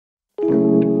Hello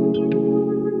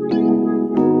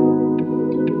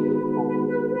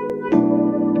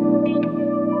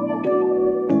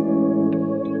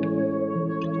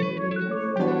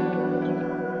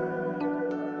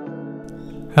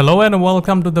and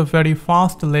welcome to the very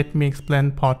first Let Me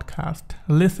Explain podcast.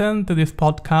 Listen to this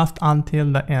podcast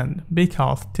until the end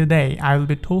because today I will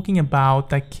be talking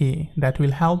about the key that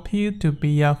will help you to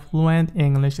be a fluent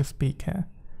English speaker.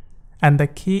 And the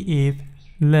key is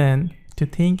learn to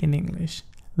think in English.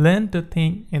 Learn to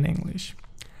think in English.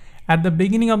 At the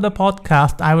beginning of the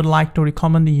podcast, I would like to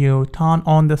recommend you turn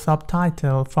on the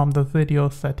subtitle from the video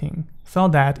setting so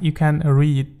that you can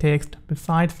read text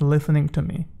besides listening to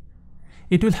me.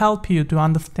 It will help you to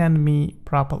understand me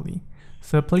properly.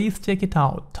 So please check it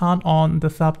out, turn on the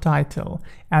subtitle,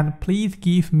 and please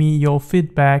give me your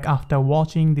feedback after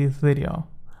watching this video.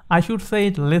 I should say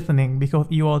it listening because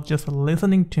you are just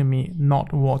listening to me,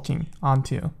 not watching,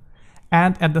 aren't you?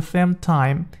 And at the same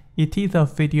time, it is a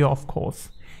video, of course.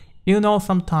 You know,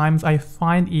 sometimes I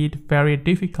find it very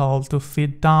difficult to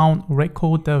sit down,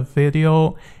 record the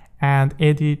video, and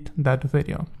edit that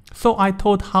video. So I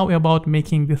thought, how about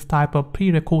making this type of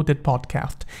pre-recorded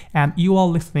podcast, and you are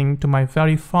listening to my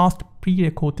very first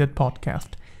pre-recorded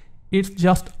podcast. It's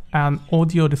just an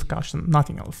audio discussion,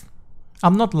 nothing else.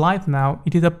 I'm not live now,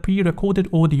 it is a pre-recorded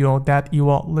audio that you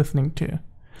are listening to.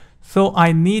 So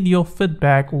I need your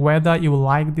feedback whether you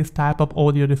like this type of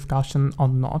audio discussion or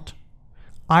not.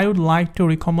 I would like to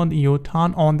recommend you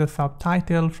turn on the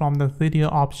subtitle from the video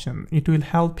option. It will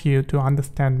help you to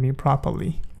understand me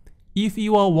properly. If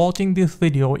you are watching this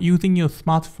video using your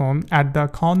smartphone, at the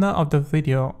corner of the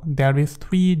video there is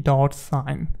 3 dot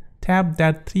sign. Tap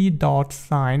that 3 dot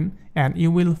sign and you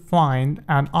will find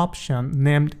an option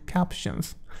named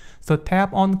Captions. So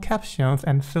tap on Captions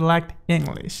and select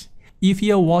English. If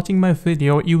you are watching my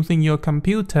video using your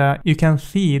computer, you can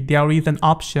see there is an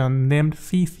option named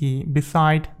CC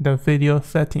beside the video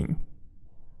setting.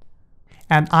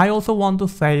 And I also want to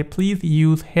say, please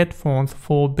use headphones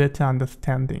for better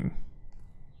understanding.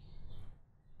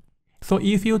 So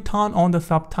if you turn on the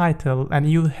subtitle and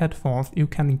use headphones, you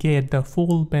can get the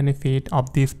full benefit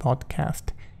of this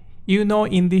podcast. You know,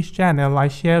 in this channel, I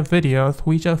share videos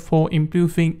which are for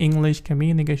improving English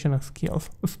communication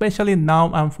skills. Especially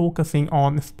now I'm focusing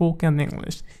on spoken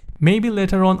English. Maybe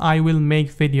later on I will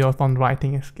make videos on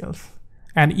writing skills.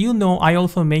 And you know, I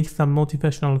also make some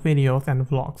motivational videos and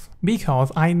vlogs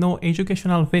because I know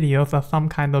educational videos are some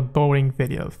kind of boring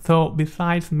videos. So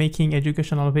besides making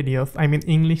educational videos, I mean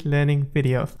English learning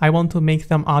videos, I want to make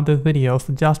some other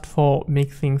videos just for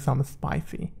mixing some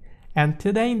spicy. And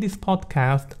today in this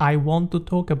podcast, I want to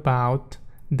talk about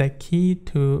the key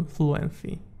to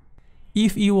fluency.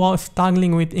 If you are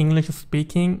struggling with English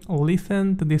speaking,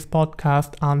 listen to this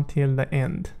podcast until the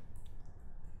end.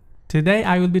 Today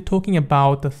I will be talking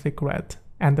about the secret,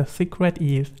 and the secret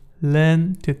is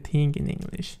learn to think in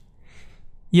English.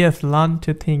 Yes, learn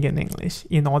to think in English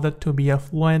in order to be a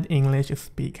fluent English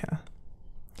speaker.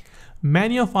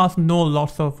 Many of us know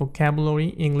lots of vocabulary,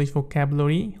 English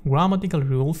vocabulary, grammatical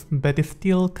rules, but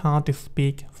still can't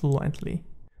speak fluently.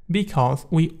 Because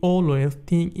we always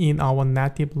think in our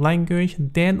native language,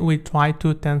 then we try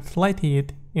to translate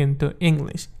it into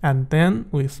English, and then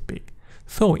we speak.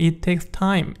 So it takes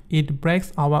time, it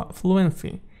breaks our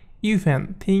fluency.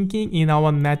 Even thinking in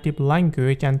our native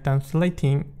language and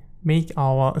translating make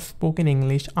our spoken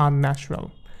English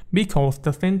unnatural. Because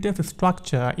the sentence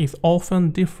structure is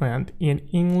often different in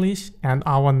English and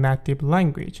our native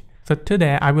language. So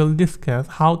today I will discuss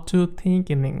how to think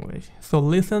in English. So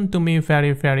listen to me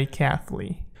very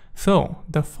carefully. So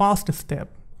the first step,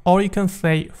 or you can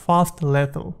say first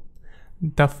level.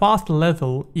 The first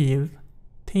level is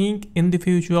think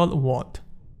individual word.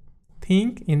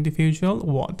 Think individual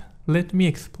word. Let me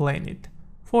explain it.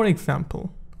 For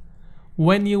example,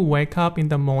 when you wake up in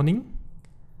the morning,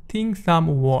 think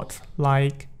some words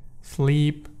like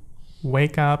sleep,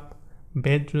 wake up,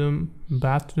 bedroom,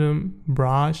 bathroom,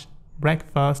 brush,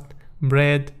 breakfast,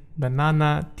 bread,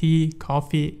 banana, tea,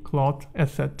 coffee, clothes,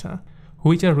 etc.,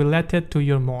 which are related to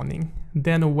your morning.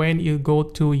 Then when you go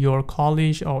to your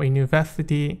college or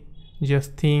university,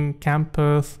 just think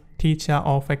campus, teacher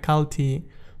or faculty,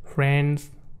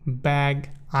 friends, bag,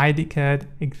 ID card,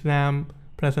 exam,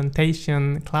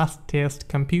 presentation, class test,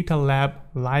 computer lab,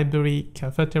 library,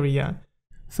 cafeteria.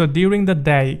 So during the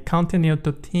day, continue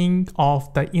to think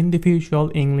of the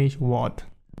individual English word.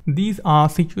 These are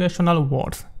situational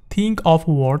words. Think of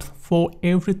words for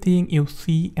everything you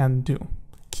see and do.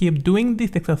 Keep doing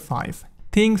this exercise.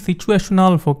 Think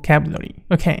situational vocabulary.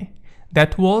 Okay,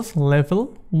 that was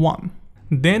level 1.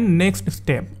 Then next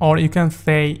step, or you can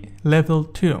say level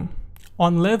 2.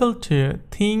 On level 2,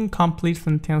 think complete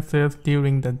sentences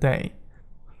during the day.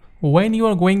 When you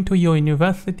are going to your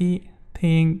university,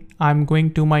 think I'm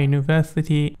going to my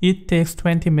university. It takes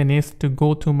 20 minutes to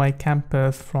go to my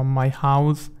campus from my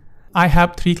house. I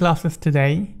have 3 classes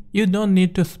today. You don't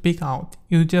need to speak out.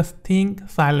 You just think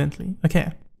silently.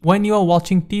 Okay. When you are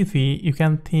watching TV, you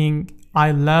can think, I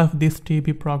love this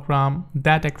TV program.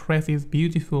 That actress is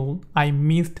beautiful. I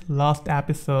missed last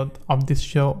episode of this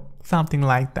show. Something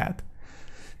like that.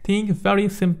 Think very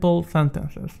simple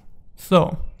sentences.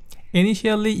 So,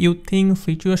 initially you think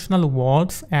situational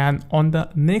words, and on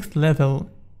the next level,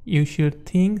 you should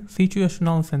think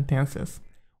situational sentences.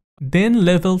 Then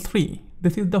level 3.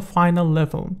 This is the final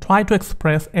level. Try to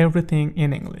express everything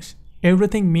in English.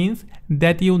 Everything means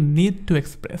that you need to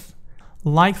express,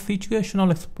 like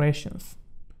situational expressions.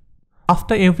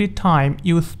 After every time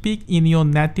you speak in your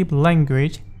native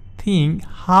language, think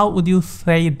how would you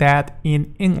say that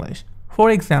in English? For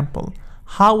example,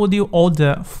 how would you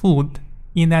order food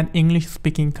in an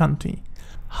English-speaking country?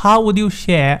 How would you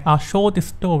share a short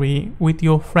story with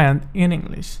your friend in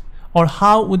English? Or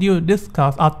how would you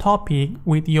discuss a topic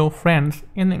with your friends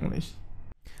in English?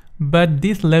 But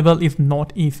this level is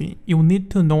not easy. You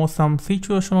need to know some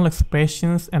situational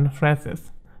expressions and phrases.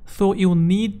 So you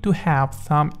need to have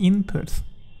some inputs.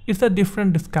 It's a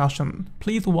different discussion.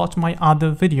 Please watch my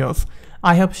other videos.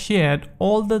 I have shared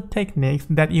all the techniques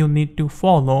that you need to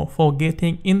follow for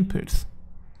getting inputs.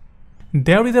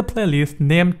 There is a playlist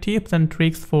named Tips and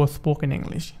Tricks for Spoken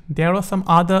English. There are some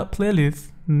other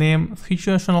playlists named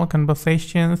Situational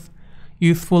Conversations,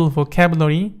 Useful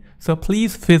Vocabulary. So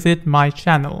please visit my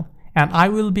channel and I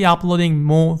will be uploading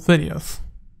more videos.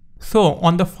 So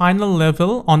on the final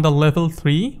level, on the level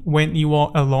 3, when you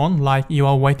are alone, like you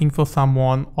are waiting for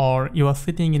someone or you are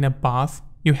sitting in a bus,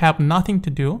 you have nothing to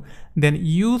do, then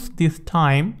use this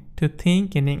time to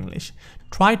think in English.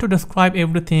 Try to describe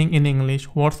everything in English,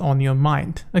 what's on your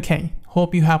mind. Okay,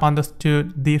 hope you have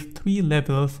understood these 3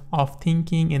 levels of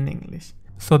thinking in English.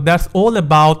 So that's all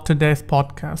about today's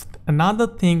podcast. Another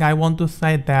thing I want to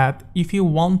say that if you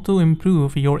want to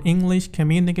improve your English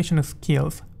communication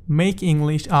skills, make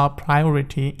English a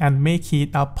priority and make it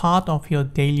a part of your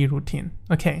daily routine.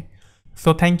 Okay,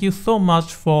 so thank you so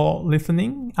much for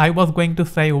listening. I was going to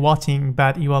say watching,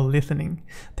 but you are listening.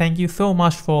 Thank you so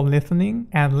much for listening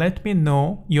and let me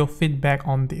know your feedback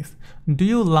on this. Do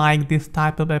you like this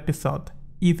type of episode?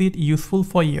 Is it useful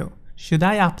for you? Should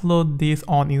I upload this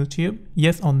on YouTube?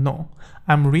 Yes or no?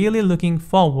 I'm really looking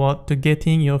forward to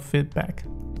getting your feedback.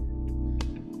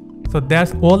 So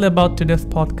that's all about today's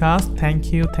podcast.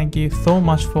 Thank you so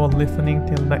much for listening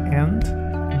till the end.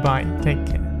 Bye. Take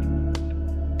care.